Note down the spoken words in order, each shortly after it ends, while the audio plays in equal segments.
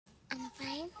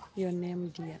Your name,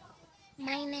 dear?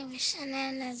 My name is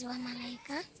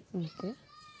Shanayah. Okay.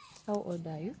 How old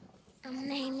are you? I'm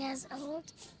 9 years old.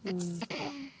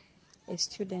 A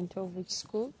student of which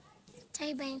school?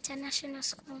 Taiba International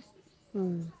School.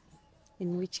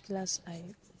 In which class are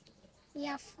you?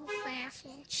 Year 4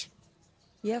 Firefinch.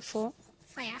 Year 4?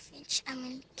 Firefinch. I'm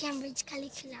in Cambridge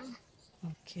curriculum.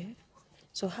 Okay.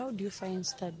 So how do you find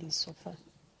studies so far?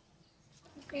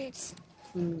 Grades.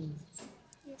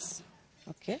 Yes.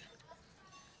 Okay.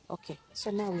 Okay.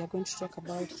 So now we are going to talk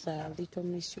about the Little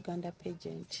Miss Uganda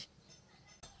pageant.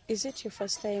 Is it your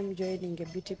first time joining a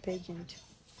beauty pageant?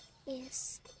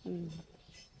 Yes.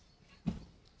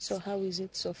 So how is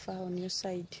it so far on your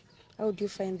side? How do you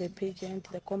find the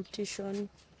pageant, the competition?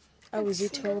 How is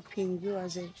it helping you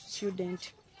as a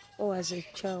student or as a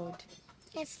child?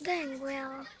 It's going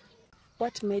well.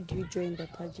 What made you join the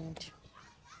pageant?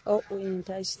 Oh,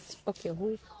 okay,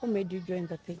 who made you join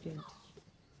the pageant?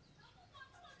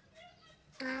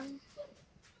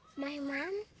 My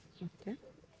mom, Okay.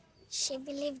 she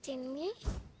believed in me.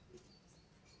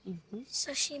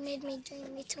 So she made me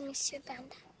join Little Miss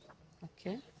Uganda.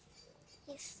 Okay.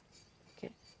 Yes. Okay.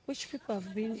 Which people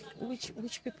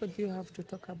do you have to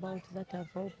talk about that have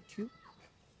helped you?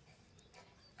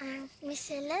 Miss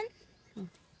Helen,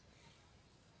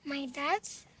 my dad,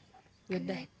 Your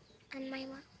dad. and my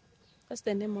mom. What's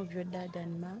the name of your dad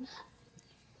and mom?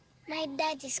 My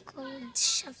dad is called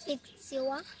Shafiq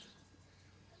Ziwa,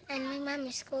 and my mom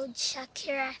is called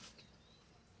Shakira.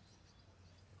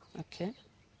 Okay.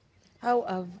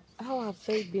 How have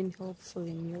they been helpful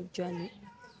in your journey?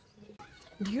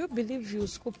 Do you believe you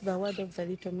scoop the award of the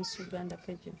Little Miss Uganda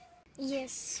pageant?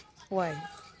 Yes, Why?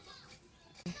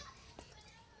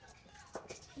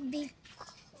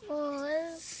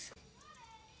 because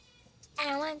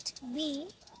I want to be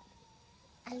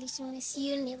a Little Miss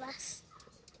Universe.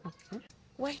 Okay.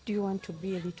 Why do you want to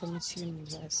be a Little Miss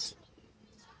Universe?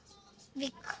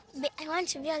 I want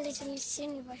to be a Little Miss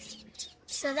Universe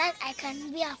so that I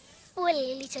can be a full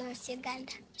Little Miss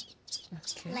Uganda.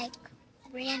 Okay. Like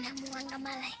Brianna Mwanga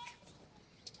Malaika.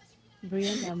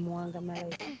 Brianna Mwanga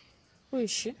Malaika. Who is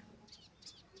she?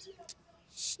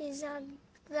 She's a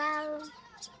girl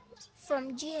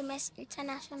from GMS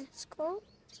International School.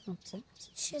 Okay.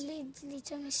 She leads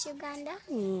Little Miss Uganda.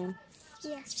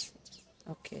 Yes.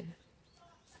 Okay.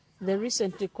 The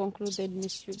recently concluded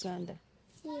Miss Uganda.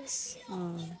 Yes.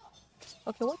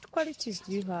 Okay, what qualities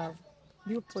do you have,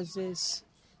 do you possess,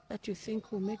 that you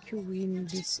think will make you win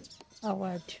this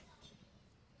award?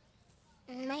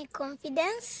 My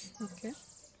confidence. Okay.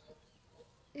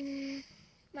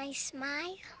 My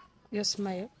smile. Your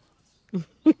smile.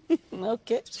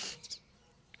 Okay.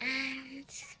 And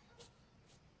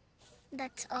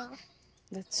that's all.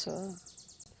 That's all.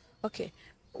 Okay.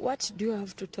 What do you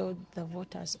have to tell the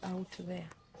voters out there?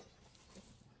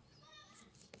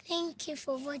 Thank you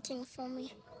for voting for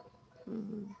me.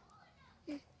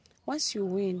 Once you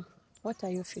win, what are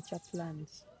your future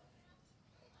plans?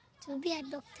 To be a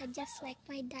doctor just like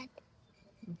my dad.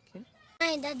 Okay.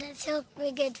 My dad has helped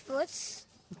me get votes.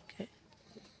 Okay.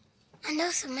 And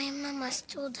also my mom has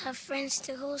told her friends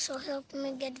to also help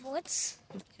me get votes.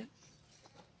 Okay.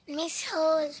 Miss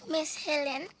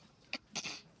Helen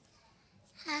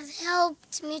has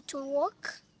helped me to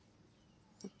walk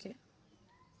Okay.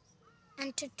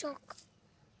 and to talk.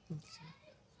 Okay.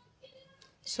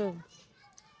 So,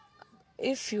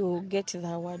 if you get the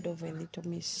award of a Little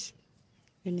Miss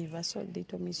Universal,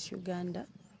 Little Miss Uganda,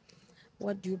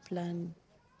 what do you plan?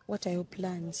 What are your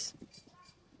plans?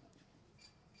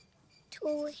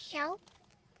 To help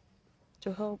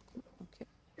To help? Okay.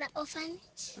 the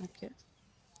orphanage. Okay.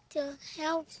 To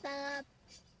help the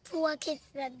poor kids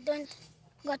that don't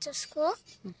go to school.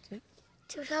 Okay.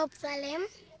 To help the lame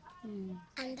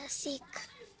and the sick.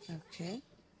 Okay.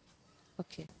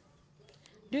 Okay.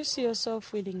 Do you see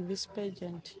yourself winning this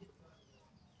pageant?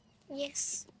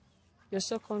 Yes. You're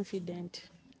so confident.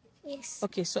 Yes.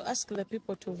 Okay, so ask the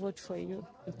people to vote for you.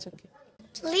 It's okay.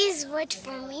 Please vote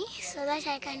for me so that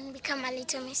I can become a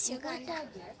Little Miss Uganda.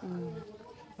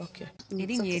 Okay.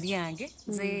 Erinnya eryange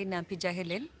nze Nampija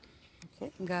Helen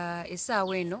nga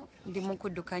essaawa eno ndi mu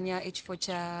kuddukanya ekifo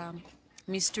kya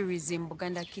Miss Tourism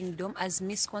Buganda Kingdom as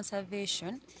Miss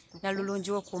Conservation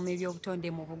nalulungi w'okuuma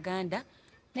ebyobutonde mu Buganda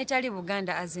netali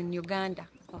Buganda as in Uganda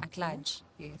at large.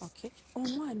 Yes. Okay.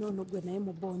 Omwana ono gwe naye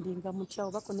mubondinga mukyawo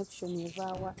oba connection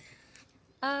evaawa?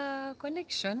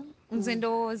 Connection nze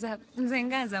ndowooza nze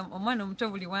nganza omwana omuto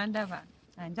buli wandaba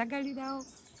anjagalirawo.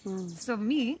 So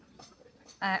me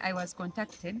I was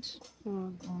contacted.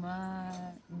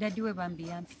 Daddy we bambi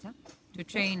yampita to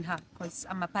train her because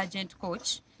I'm a pageant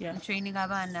coach. Yeah. I'm training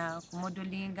abaana ku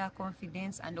modeling,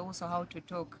 confidence, and also how to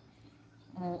talk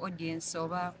mu audience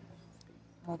oba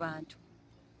mu bantu.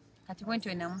 Kati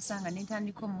bwentyo enamusanga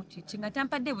nentandika omutiti nga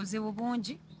tampadde buzibu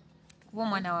bungi kuba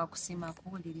omwana wakusiima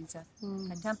akuwuliriza.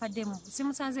 Kati tampadde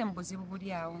simusanze mu buzibu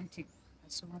buli awo nti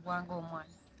asumubwanga omwana.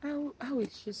 How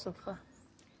is she so far?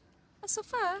 So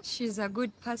far, she's a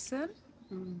good person.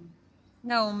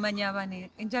 Nga omanya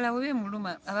abane enjala bwe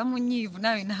muluma abamunyiivu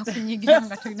nawe nakunyigira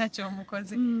nga tulina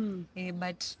ky'omukoze.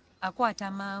 But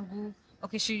akwata mangu.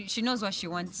 Okay, she knows what she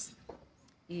wants.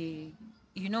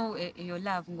 You know your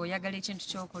love ng'oyagala ekintu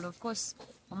ky'okola. Of course,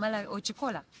 omala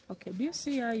okikola. Okay, do you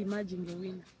see her emerging the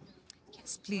winner?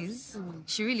 Yes, please.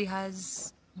 She really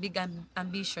has big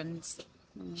ambitions.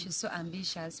 She's so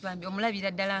ambitious. Bambi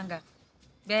omulabira ddala nga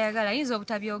byayagala ayinza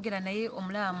obutabyogera naye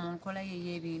omulaba mu nkola ye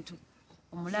y'ebintu.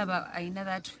 Omulaba ayina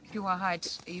that pure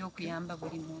heart ey'okuyamba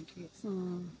buli muntu.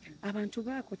 Abantu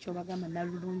baako kyobagamba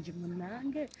nalulungi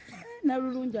munnange.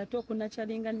 Nalulungi ate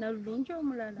okunakyalinga nalulungi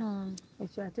omulala.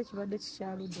 Ekyo ate kibadde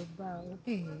kikyaludde ebbaawo.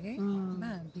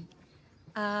 Bambi.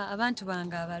 Abantu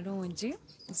bange abalungi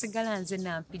nsigala nze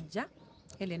nampijja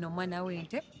Helen omwana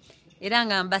w'ente. Era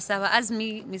nga mbasaba as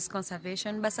Miss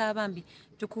Conservation basaba bambi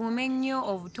tukuume nnyo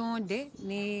obutonde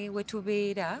ne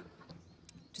wetubeera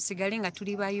tusigale nga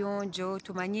tuli bayonjo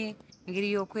tumanye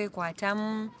engeri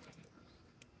y'okwekwatamu.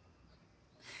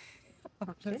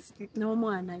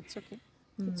 N'omwana it's okay.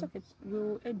 It's okay.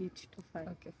 You edit to fine.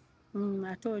 Okay.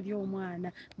 Ate oli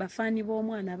omwana bafaani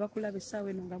b'omwana abakulaba essaawa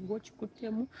eno nga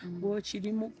gw'okikuttemu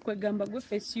gw'okirimu kwegamba gwe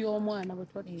feesi y'omwana bwe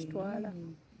tuba tukitwala.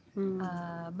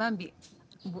 Bambi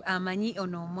amanyi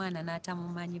ono omwana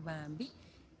n'atamumanyi bambi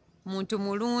muntu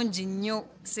mulungi nnyo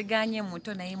siganye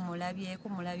muto naye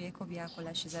mulabyeko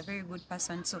byakola. She's a very good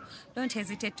person, so don't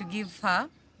hesitate to give her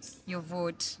your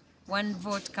vote. One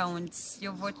vote counts.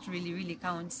 Your vote really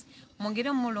counts.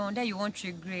 Mungere mulonda you won't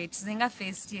regret. Zenga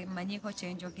first ye manyiko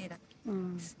kyenjogera.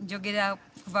 Njogera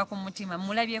kuva ku mutima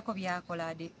mulabyeko byakola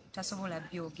ade tasobola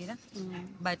byogera.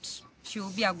 But she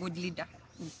will be a good leader.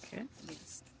 Okay.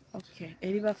 Yes. Okay.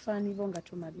 Eri bafaani bo nga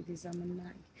tumaliriza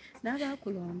munnange.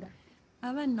 N'abaakulonda.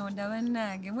 Abannonda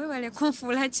bannange mwebale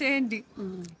kunfuula kyendi.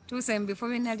 Tuuse mu bifo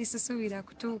bye nali sisuubira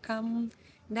kutuukamu.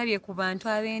 Ndabye ku bantu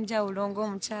ab'enjawulo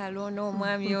ng'omukyalo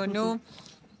n'omwami ono.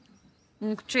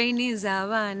 Trainees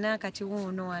abaana kati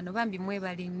wuno wano bambi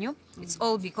mwebale nnyo. It's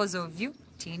all because of you.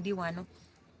 Tindi wano.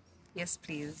 Yes,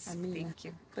 please. Amina. Thank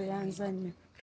you. Oyanza nnyo.